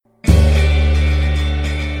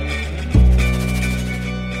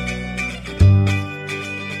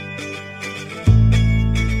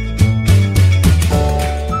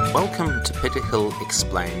Peter Hill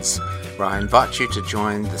Explains, where I invite you to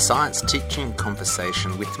join the science teaching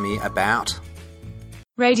conversation with me about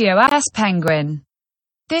Radio as Penguin.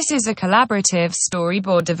 This is a collaborative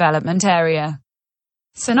storyboard development area.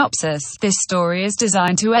 Synopsis: this story is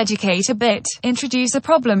designed to educate a bit, introduce a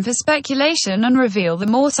problem for speculation and reveal the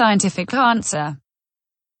more scientific answer.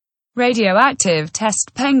 Radioactive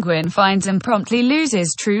test penguin finds and promptly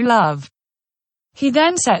loses true love. He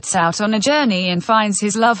then sets out on a journey and finds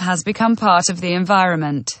his love has become part of the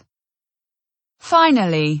environment.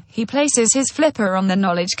 Finally, he places his flipper on the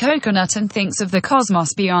knowledge coconut and thinks of the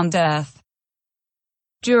cosmos beyond Earth.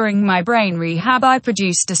 During my brain rehab, I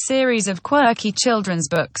produced a series of quirky children's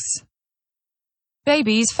books.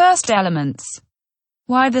 Baby's First Elements.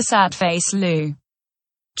 Why the Sad Face Lou.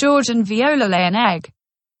 George and Viola lay an egg.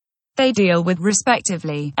 They deal with,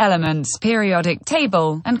 respectively, elements, periodic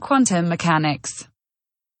table, and quantum mechanics.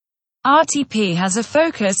 RTP has a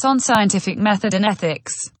focus on scientific method and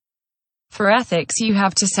ethics. For ethics, you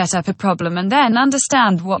have to set up a problem and then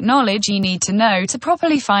understand what knowledge you need to know to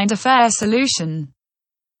properly find a fair solution.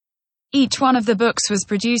 Each one of the books was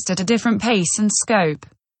produced at a different pace and scope.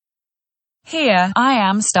 Here, I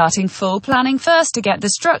am starting full planning first to get the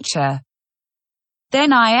structure.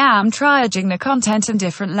 Then I am triaging the content and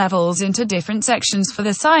different levels into different sections for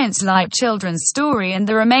the science-like children's story and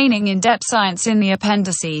the remaining in-depth science in the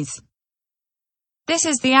appendices. This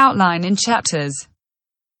is the outline in chapters.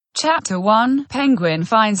 Chapter 1, Penguin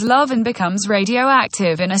finds love and becomes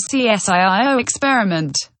radioactive in a CSIRO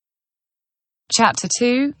experiment. Chapter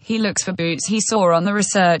 2, he looks for boots he saw on the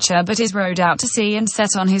researcher but is rowed out to sea and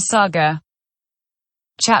set on his saga.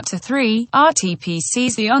 Chapter 3, RTP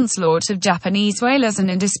sees the onslaught of Japanese whalers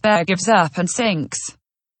and in despair gives up and sinks.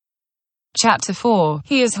 Chapter 4,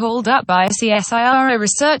 he is hauled up by a CSIRO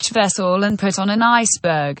research vessel and put on an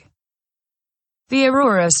iceberg. The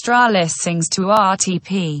Aurora Australis sings to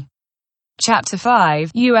RTP. Chapter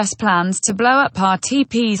 5, US plans to blow up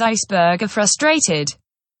RTP's iceberg are frustrated.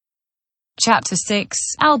 Chapter 6,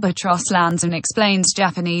 Albatross lands and explains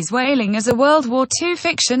Japanese whaling as a World War II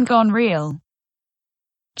fiction gone real.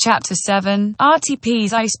 Chapter 7,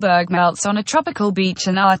 RTP's iceberg melts on a tropical beach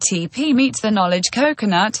and RTP meets the knowledge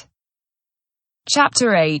coconut.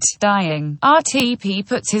 Chapter 8, Dying. RTP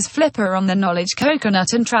puts his flipper on the knowledge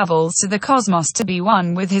coconut and travels to the cosmos to be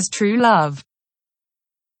one with his true love.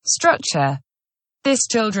 Structure. This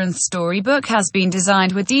children's storybook has been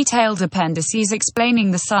designed with detailed appendices explaining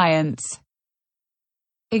the science.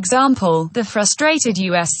 Example: the frustrated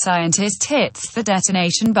US scientist hits the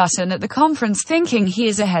detonation button at the conference thinking he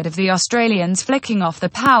is ahead of the Australians flicking off the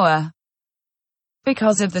power.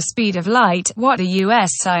 Because of the speed of light, what a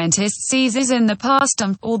US scientist sees is in the past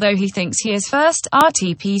and, although he thinks he is first,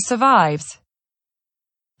 RTP survives.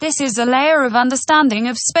 This is a layer of understanding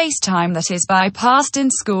of space-time that is bypassed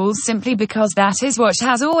in schools simply because that is what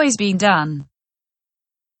has always been done.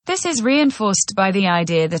 This is reinforced by the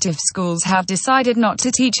idea that if schools have decided not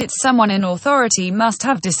to teach it, someone in authority must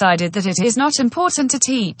have decided that it is not important to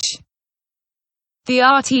teach. The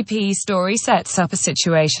RTP story sets up a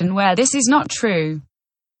situation where this is not true.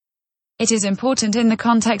 It is important in the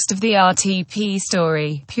context of the RTP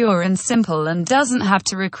story, pure and simple, and doesn't have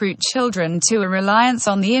to recruit children to a reliance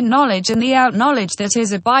on the in-knowledge and the out-knowledge that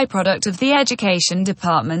is a byproduct of the education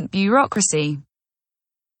department bureaucracy.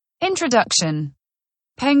 Introduction.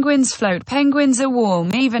 Penguins float. Penguins are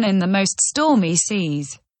warm even in the most stormy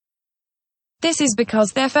seas. This is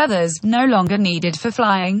because their feathers, no longer needed for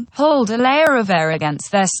flying, hold a layer of air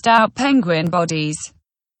against their stout penguin bodies.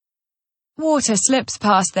 Water slips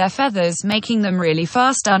past their feathers, making them really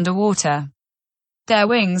fast underwater. Their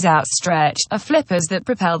wings outstretched are flippers that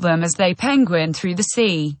propel them as they penguin through the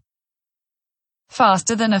sea.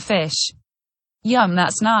 Faster than a fish. Yum,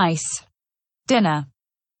 that's nice. Dinner.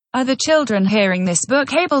 Are the children hearing this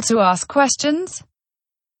book able to ask questions?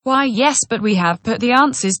 Why, yes, but we have put the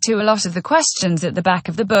answers to a lot of the questions at the back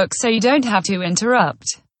of the book so you don't have to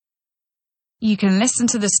interrupt. You can listen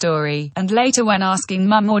to the story, and later when asking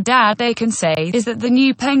mum or dad they can say, "Is that the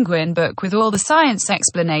new Penguin book with all the science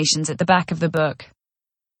explanations at the back of the book?"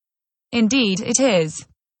 Indeed, it is.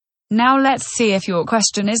 Now let's see if your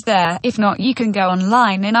question is there. If not, you can go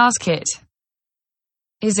online and ask it.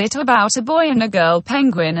 Is it about a boy and a girl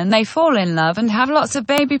penguin and they fall in love and have lots of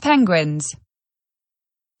baby penguins?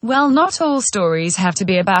 Well, not all stories have to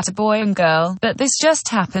be about a boy and girl, but this just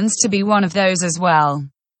happens to be one of those as well.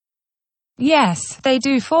 Yes, they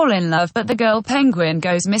do fall in love, but the girl penguin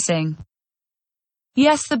goes missing.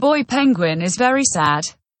 Yes, the boy penguin is very sad.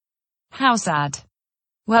 How sad?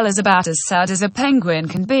 Well, is about as sad as a penguin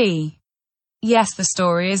can be. Yes, the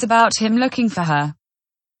story is about him looking for her.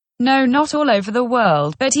 No, not all over the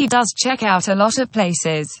world, but he does check out a lot of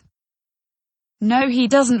places. No, he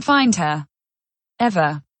doesn't find her.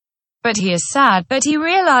 Ever. But he is sad, but he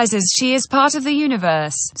realizes she is part of the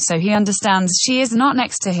universe, so he understands she is not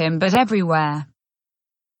next to him but everywhere.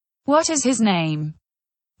 What is his name?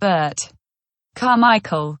 Bert.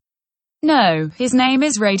 Carmichael. No, his name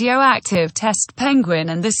is Radioactive Test Penguin,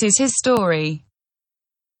 and this is his story.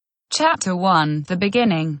 Chapter 1, The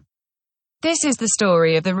Beginning. This is the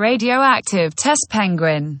story of the radioactive test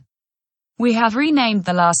penguin. We have renamed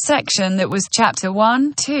the last section that was Chapter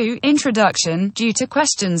 1 to Introduction due to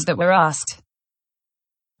questions that were asked.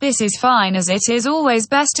 This is fine, as it is always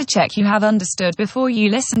best to check you have understood before you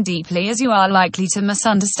listen deeply, as you are likely to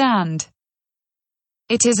misunderstand.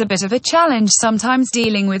 It is a bit of a challenge sometimes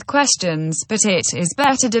dealing with questions, but it is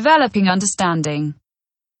better developing understanding.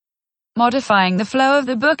 Modifying the flow of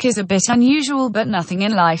the book is a bit unusual, but nothing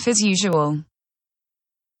in life is usual.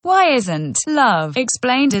 Why isn't love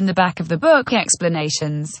explained in the back of the book?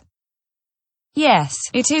 Explanations. Yes,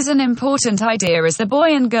 it is an important idea, as the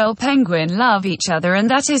boy and girl penguin love each other, and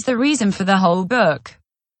that is the reason for the whole book.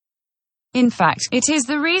 In fact, it is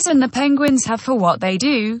the reason the penguins have for what they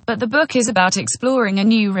do, but the book is about exploring a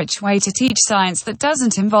new rich way to teach science that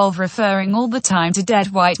doesn't involve referring all the time to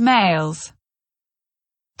dead white males.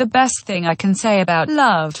 The best thing I can say about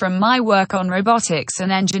love from my work on robotics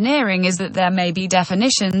and engineering is that there may be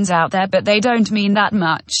definitions out there, but they don't mean that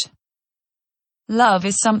much. Love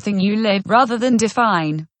is something you live rather than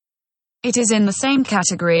define. It is in the same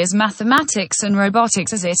category as mathematics and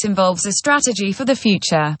robotics, as it involves a strategy for the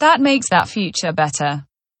future that makes that future better.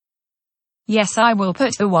 Yes, I will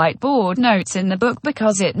put the whiteboard notes in the book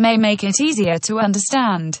because it may make it easier to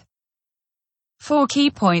understand. 4 key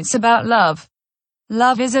points about love.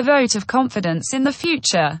 Love is a vote of confidence in the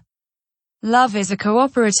future. Love is a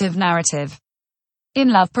cooperative narrative. In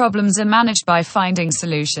love, problems are managed by finding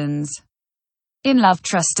solutions. In love,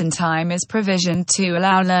 trust and time is provisioned to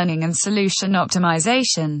allow learning and solution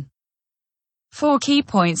optimization. 4 key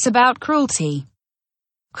points about cruelty.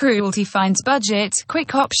 Cruelty finds budget,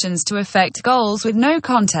 quick options to affect goals with no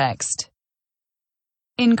context.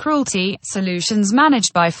 In cruelty, solutions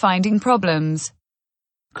managed by finding problems.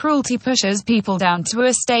 Cruelty pushes people down to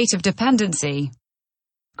a state of dependency.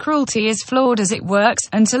 Cruelty is flawed as it works,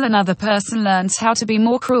 until another person learns how to be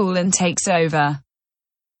more cruel and takes over.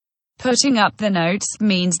 Putting up the notes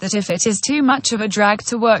means that if it is too much of a drag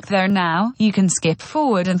to work there now, you can skip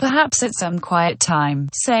forward and perhaps at some quiet time,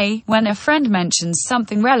 say, when a friend mentions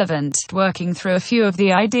something relevant, working through a few of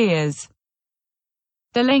the ideas.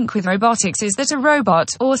 The link with robotics is that a robot,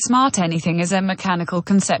 or smart anything, is a mechanical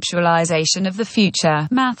conceptualization of the future.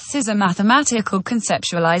 Maths is a mathematical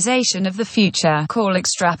conceptualization of the future, called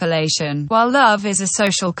extrapolation, while love is a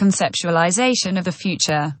social conceptualization of the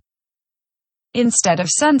future. Instead of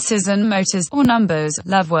senses and motors, or numbers,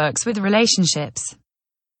 love works with relationships.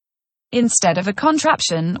 Instead of a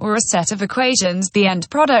contraption, or a set of equations, the end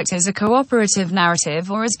product is a cooperative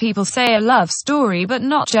narrative, or as people say, a love story, but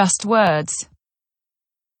not just words.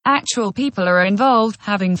 Actual people are involved,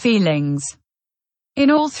 having feelings. In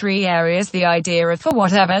all 3 areas, the idea of for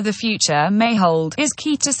whatever the future may hold is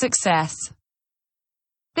key to success.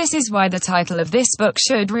 This is why the title of this book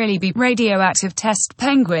should really be Radioactive Test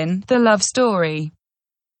Penguin, The Love Story.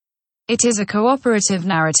 It is a cooperative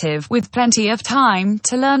narrative, with plenty of time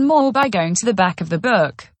to learn more by going to the back of the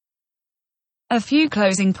book. A few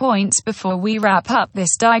closing points before we wrap up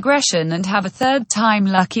this digression and have a third time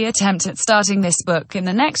lucky attempt at starting this book in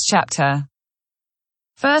the next chapter.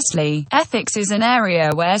 Firstly, ethics is an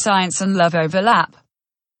area where science and love overlap.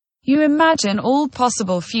 You imagine all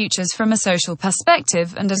possible futures from a social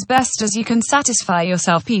perspective, and as best as you can satisfy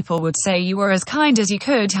yourself, people would say you were as kind as you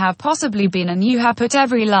could have possibly been, and you have put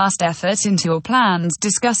every last effort into your plans,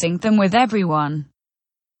 discussing them with everyone.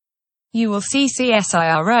 You will see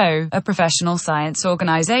CSIRO, a professional science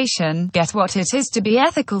organization, get what it is to be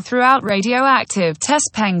ethical throughout Radioactive Test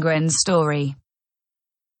Penguin's story.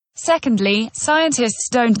 Secondly, scientists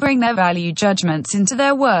don't bring their value judgments into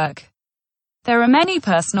their work. There are many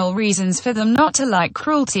personal reasons for them not to like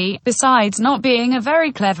cruelty, besides not being a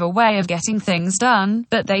very clever way of getting things done,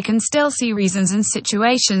 but they can still see reasons and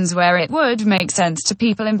situations where it would make sense to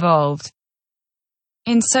people involved.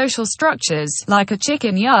 In social structures, like a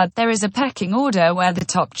chicken yard, there is a pecking order where the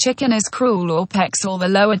top chicken is cruel or pecks all the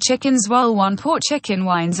lower chickens, while one poor chicken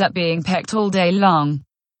winds up being pecked all day long.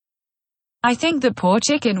 I think the poor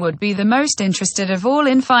chicken would be the most interested of all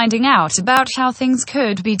in finding out about how things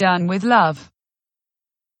could be done with love.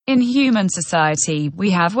 In human society, we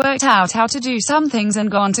have worked out how to do some things and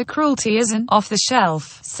gone to cruelty as an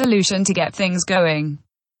off-the-shelf solution to get things going.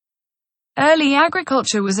 Early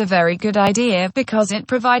agriculture was a very good idea because it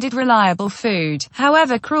provided reliable food.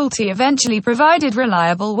 However, cruelty eventually provided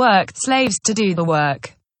reliable work, slaves to do the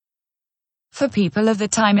work. For people of the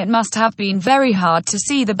time, it must have been very hard to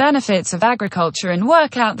see the benefits of agriculture and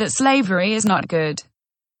work out that slavery is not good.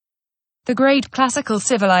 The great classical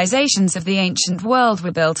civilizations of the ancient world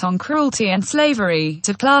were built on cruelty and slavery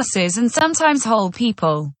to classes and sometimes whole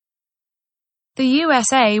people. The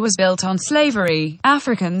USA was built on slavery,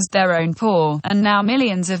 Africans, their own poor, and now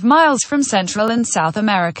millions of miles from Central and South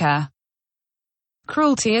America.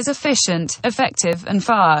 Cruelty is efficient, effective, and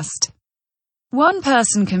fast. One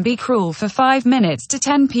person can be cruel for 5 minutes to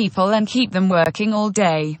 10 people and keep them working all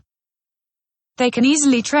day. They can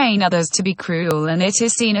easily train others to be cruel, and it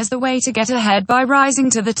is seen as the way to get ahead by rising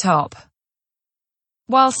to the top.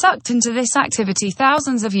 While sucked into this activity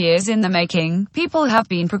thousands of years in the making, people have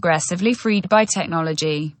been progressively freed by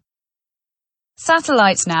technology.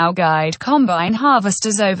 Satellites now guide combine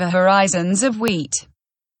harvesters over horizons of wheat.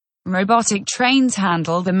 Robotic trains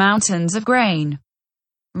handle the mountains of grain.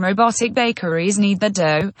 Robotic bakeries knead the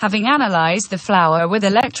dough, having analyzed the flour with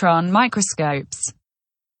electron microscopes.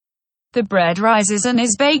 The bread rises and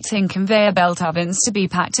is baked in conveyor belt ovens to be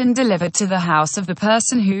packed and delivered to the house of the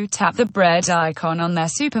person who tapped the bread icon on their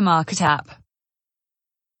supermarket app.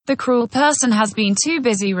 The cruel person has been too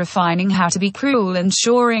busy refining how to be cruel and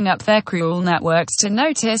shoring up their cruel networks to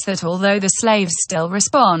notice that although the slaves still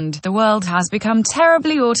respond, the world has become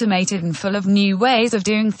terribly automated and full of new ways of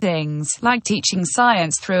doing things, like teaching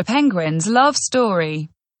science through a penguin's love story.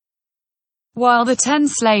 While the 10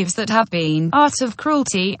 slaves that have been art of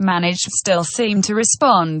cruelty managed still seem to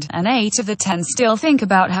respond, and 8 of the 10 still think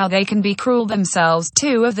about how they can be cruel themselves.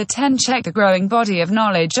 2 of the 10 check the growing body of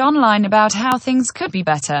knowledge online about how things could be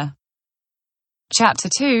better. Chapter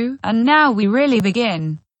 2, and now we really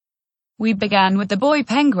begin. We began with the boy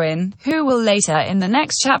penguin, who will later in the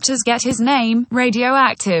next chapters get his name,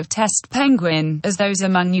 Radioactive Test Penguin, as those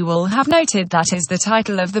among you will have noted that is the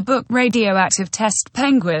title of the book, Radioactive Test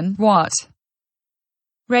Penguin. What?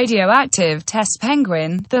 Radioactive Test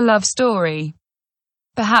Penguin, the love story.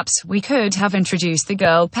 Perhaps we could have introduced the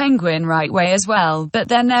girl penguin right way as well, but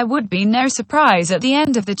then there would be no surprise at the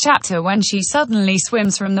end of the chapter when she suddenly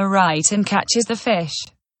swims from the right and catches the fish.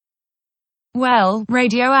 Well,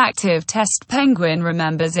 Radioactive Test Penguin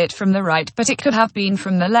remembers it from the right, but it could have been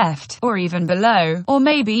from the left, or even below, or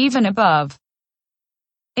maybe even above.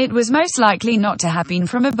 It was most likely not to have been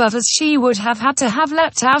from above, as she would have had to have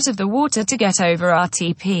leapt out of the water to get over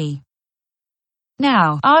RTP.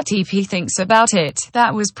 Now, RTP thinks about it,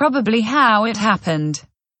 that was probably how it happened.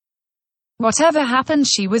 Whatever happened,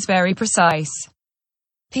 she was very precise.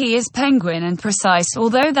 P is penguin and precise,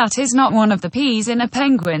 although that is not one of the P's in a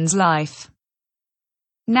penguin's life.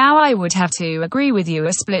 Now I would have to agree with you,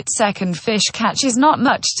 a split-second fish catch is not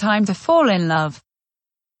much time to fall in love.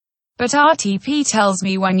 But RTP tells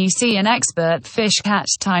me when you see an expert fish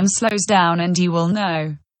catch, time slows down and you will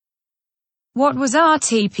know. What was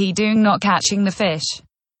RTP doing not catching the fish?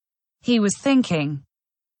 He was thinking.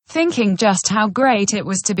 Thinking just how great it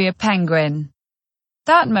was to be a penguin.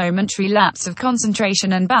 That momentary lapse of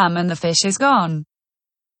concentration and bam, and the fish is gone.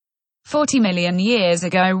 40 million years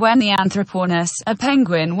ago, when the Anthropornis, a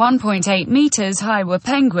penguin 1.8 meters high, were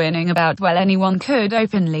penguining about, well, anyone could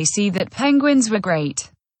openly see that penguins were great.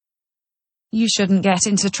 You shouldn't get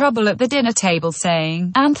into trouble at the dinner table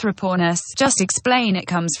saying, Anthropornis, just explain it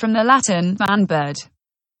comes from the Latin, man-bird.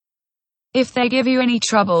 If they give you any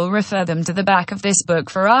trouble, refer them to the back of this book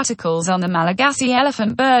for articles on the Malagasy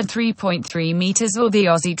elephant bird 3.3 meters or the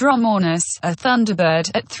Aussie Dromornis, a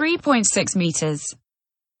thunderbird, at 3.6 meters.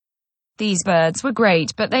 These birds were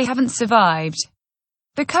great, but they haven't survived.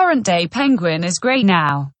 The current day penguin is great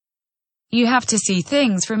now. You have to see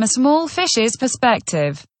things from a small fish's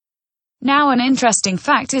perspective. Now, an interesting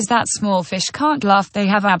fact is that small fish can't laugh, they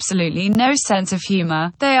have absolutely no sense of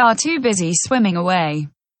humor, they are too busy swimming away.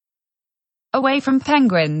 Away from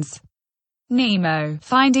penguins. Nemo,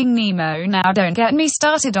 Finding Nemo. Now don't get me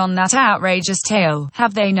started on that outrageous tale.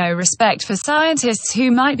 Have they no respect for scientists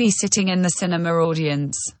who might be sitting in the cinema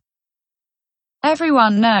audience?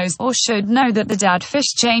 Everyone knows, or should know, that the dad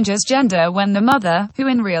fish changes gender when the mother, who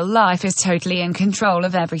in real life is totally in control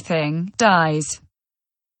of everything, dies.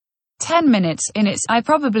 10 minutes in it, I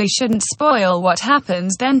probably shouldn't spoil what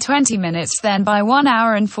happens, then 20 minutes, then by 1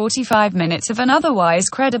 hour and 45 minutes of an otherwise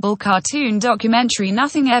credible cartoon documentary,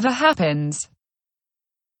 nothing ever happens.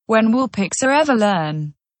 When will Pixar ever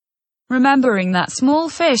learn? Remembering that small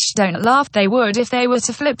fish don't laugh, they would if they were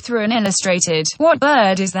to flip through an illustrated, "What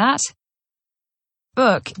bird is that?"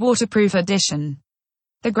 book, waterproof edition.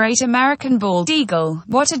 The great American bald eagle,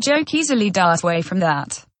 what a joke, easily dart away from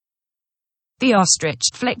that. The ostrich,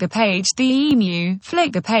 flick the page. The emu,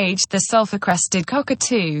 flick the page. The sulphur-crested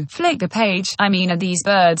cockatoo, flick the page. I mean, are these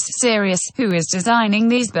birds serious? Who is designing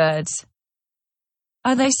these birds?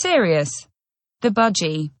 Are they serious? The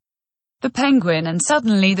budgie. The penguin, and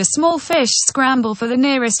suddenly the small fish scramble for the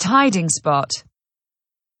nearest hiding spot.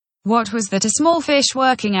 What was that? A small fish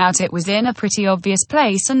working out it was in a pretty obvious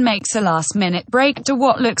place and makes a last-minute break to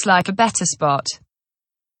what looks like a better spot.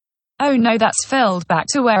 Oh no, that's filled. Back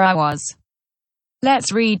to where I was.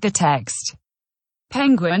 Let's read the text.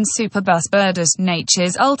 Penguin Superbus Birdus,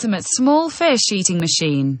 nature's ultimate small fish eating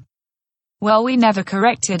machine. Well, we never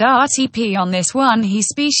corrected RTP on this one. His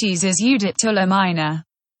species is Eudiptula minor.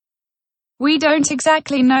 We don't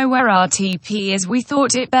exactly know where RTP is. We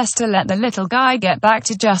thought it best to let the little guy get back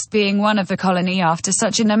to just being one of the colony after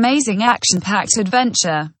such an amazing action-packed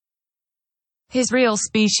adventure. His real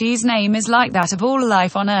species name is like that of all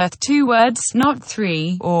life on Earth, 2 words, not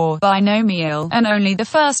 3, or binomial, and only the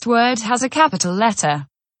first word has a capital letter.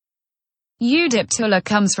 Eudiptula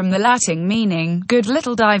comes from the Latin meaning, good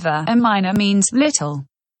little diver, and minor means little.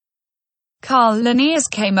 Carl Linnaeus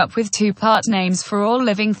came up with 2-part names for all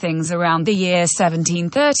living things around the year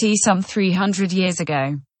 1730, some 300 years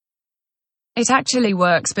ago. It actually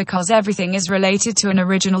works because everything is related to an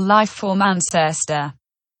original life form ancestor.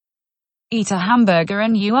 Eat a hamburger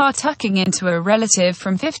and you are tucking into a relative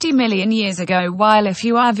from 50 million years ago, while if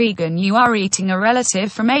you are vegan you are eating a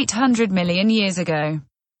relative from 800 million years ago.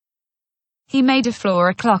 He made a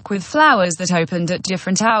flora clock with flowers that opened at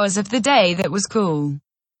different hours of the day that was cool.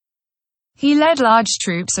 He led large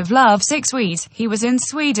troops of love 6 weeks. He was in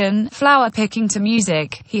Sweden, flower picking to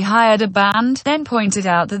music. He hired a band, then pointed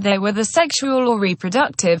out that they were the sexual or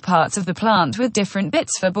reproductive parts of the plant with different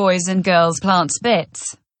bits for boys and girls. Plants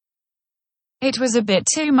bits. It was a bit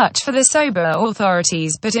too much for the sober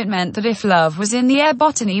authorities, but it meant that if love was in the air,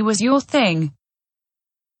 botany was your thing.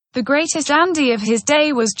 The greatest Andy of his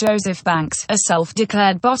day was Joseph Banks, a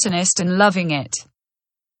self-declared botanist and loving it.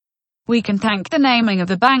 We can thank the naming of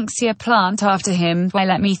the Banksia plant after him. Why,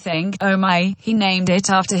 let me think. Oh my, he named it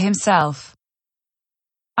after himself.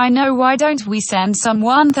 I know, why don't we send some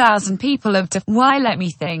 1,000 people of why, let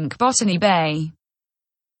me think, Botany Bay.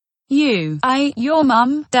 You, I, your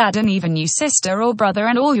mum, dad, and even you sister or brother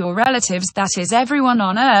and all your relatives, that is everyone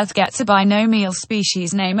on Earth, gets a binomial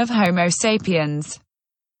species name of Homo sapiens.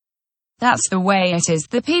 That's the way it is.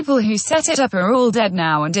 The people who set it up are all dead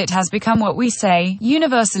now and it has become what we say,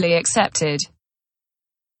 universally accepted.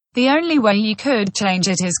 The only way you could change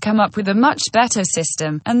it is come up with a much better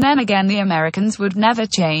system, and then again the Americans would never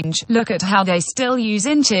change. Look at how they still use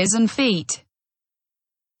inches and feet.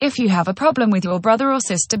 If you have a problem with your brother or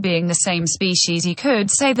sister being the same species, you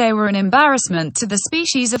could say they were an embarrassment to the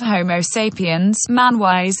species of Homo sapiens,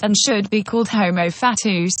 man-wise, and should be called Homo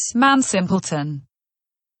fatus, man-simpleton.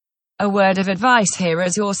 A word of advice here,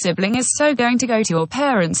 as your sibling is so going to go to your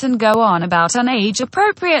parents and go on about an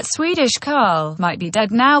age-appropriate Swedish Carl, might be dead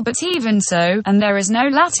now, but even so, and there is no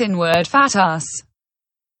Latin word fat ass.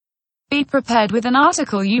 Be prepared with an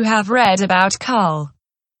article you have read about Carl.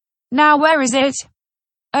 Now where is it?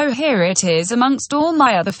 Oh, here it is amongst all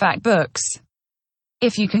my other fact books.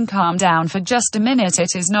 If you can calm down for just a minute,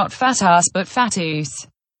 it is not fat ass but fatus.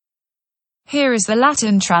 Here is the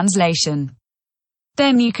Latin translation.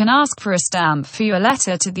 Then you can ask for a stamp for your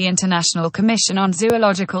letter to the International Commission on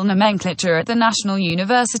Zoological Nomenclature at the National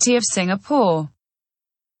University of Singapore.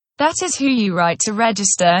 That is who you write to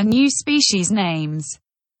register new species names.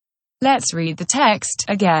 Let's read the text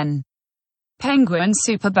again. Penguin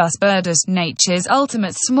Superbus Birdus, nature's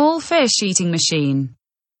ultimate small fish eating machine.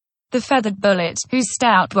 The feathered bullet, whose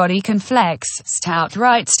stout body can flex, stout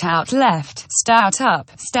right, stout left, stout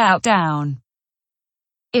up, stout down.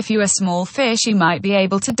 If you are a small fish, you might be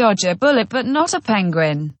able to dodge a bullet, but not a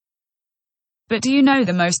penguin. But do you know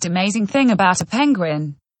the most amazing thing about a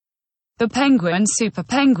penguin? The penguin super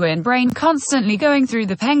penguin brain constantly going through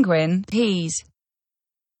the penguin P's.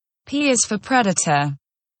 P is for predator.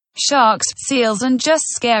 Sharks, seals, and just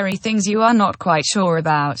scary things you are not quite sure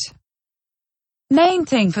about. Main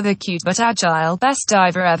thing for the cute but agile best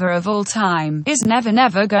diver ever of all time is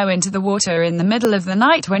never go into the water in the middle of the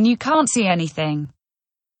night when you can't see anything.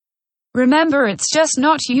 Remember, it's just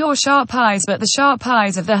not your sharp eyes but the sharp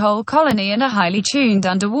eyes of the whole colony and a highly tuned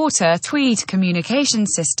underwater tweet communication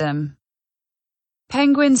system.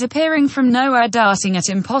 Penguins appearing from nowhere darting at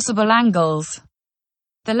impossible angles.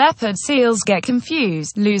 The leopard seals get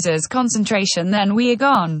confused, loses concentration, then we are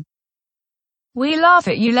gone. We laugh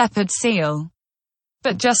at you, leopard seal.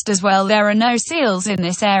 But just as well there are no seals in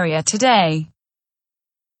this area today.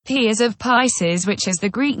 P is of Pisces, which is the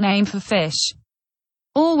Greek name for fish.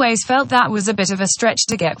 Always felt that was a bit of a stretch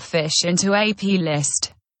to get fish into a P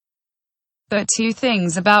list. But two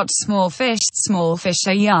things about small fish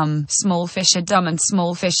are yum, small fish are dumb, and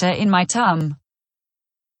small fish are in my tum.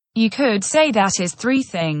 You could say that is three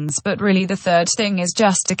things, but really the third thing is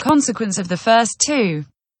just a consequence of the first two.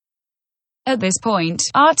 At this point,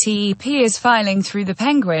 RTEP is filing through the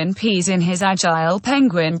penguin P's in his agile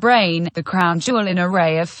penguin brain, the crown jewel in an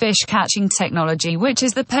array of fish-catching technology which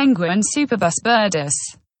is the Penguin Superbus Birdus.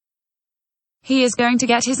 He is going to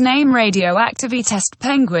get his name Radioactivity Test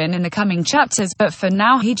Penguin in the coming chapters, but for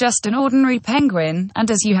now he just an ordinary penguin,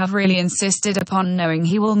 and as you have really insisted upon knowing,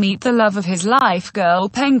 he will meet the love of his life. Girl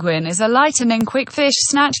Penguin is a lightning quick fish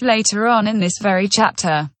snatch later on in this very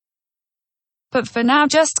chapter. But for now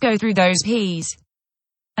just go through those P's.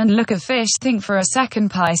 And look at fish, think for a second.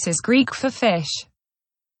 Pisces, Greek for fish.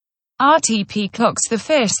 RTP clocks the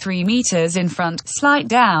fish 3 meters in front, slight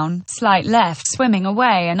down, slight left, swimming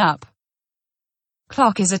away and up.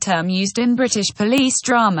 Clock is a term used in British police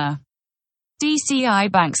drama. DCI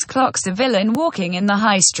Banks clocks a villain walking in the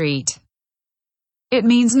high street. It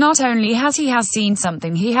means not only has he seen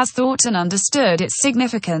something, he has thought and understood its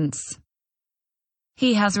significance.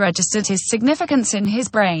 He has registered his significance in his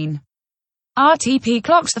brain. RTP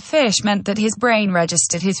clocks the fish meant that his brain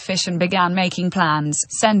registered his fish and began making plans,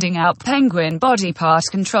 sending out penguin body part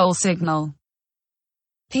control signal.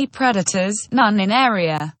 P predators, none in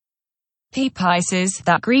area. P Pisces,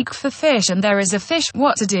 that Greek for fish, and there is a fish,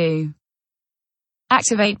 what to do?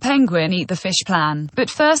 Activate penguin eat the fish plan, but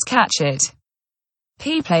first catch it.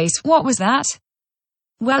 P place, what was that?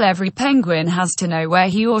 Well, every penguin has to know where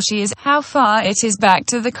he or she is, how far it is back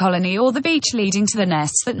to the colony or the beach leading to the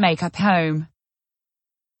nests that make up home.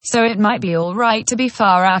 So it might be alright to be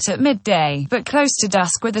far out at midday, but close to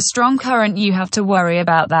dusk with a strong current you have to worry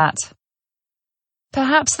about that.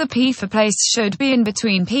 Perhaps the P for place should be in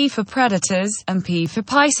between P for predators and P for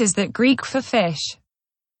Pisces, that Greek for fish.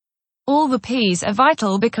 All the P's are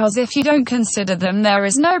vital because if you don't consider them, there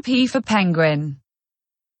is no P for penguin.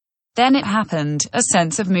 Then it happened, a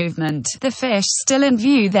sense of movement, the fish still in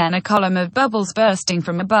view, then a column of bubbles bursting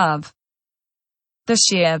from above. The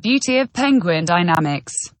sheer beauty of penguin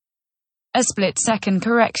dynamics. A split-second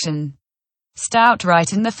correction. Stout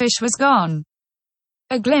right, and the fish was gone.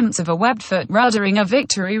 A glimpse of a webbed foot ruddering a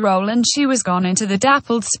victory roll, and she was gone into the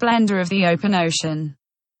dappled splendor of the open ocean.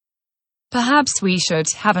 Perhaps we should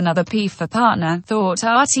have another P for partner, thought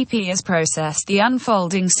RTP as processed the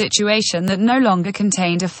unfolding situation that no longer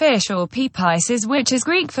contained a fish or P Pisces, which is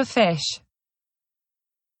Greek for fish.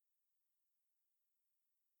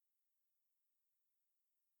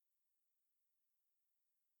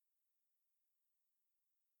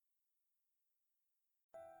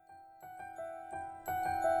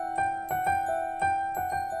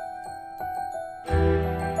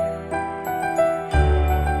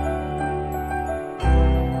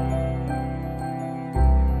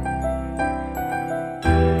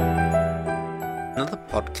 Another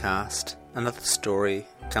podcast, another story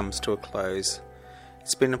comes to a close.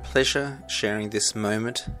 It's been a pleasure sharing this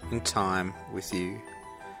moment in time with you.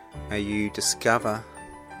 May you discover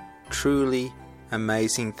truly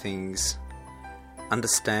amazing things,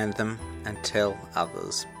 understand them, and tell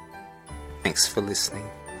others. Thanks for listening.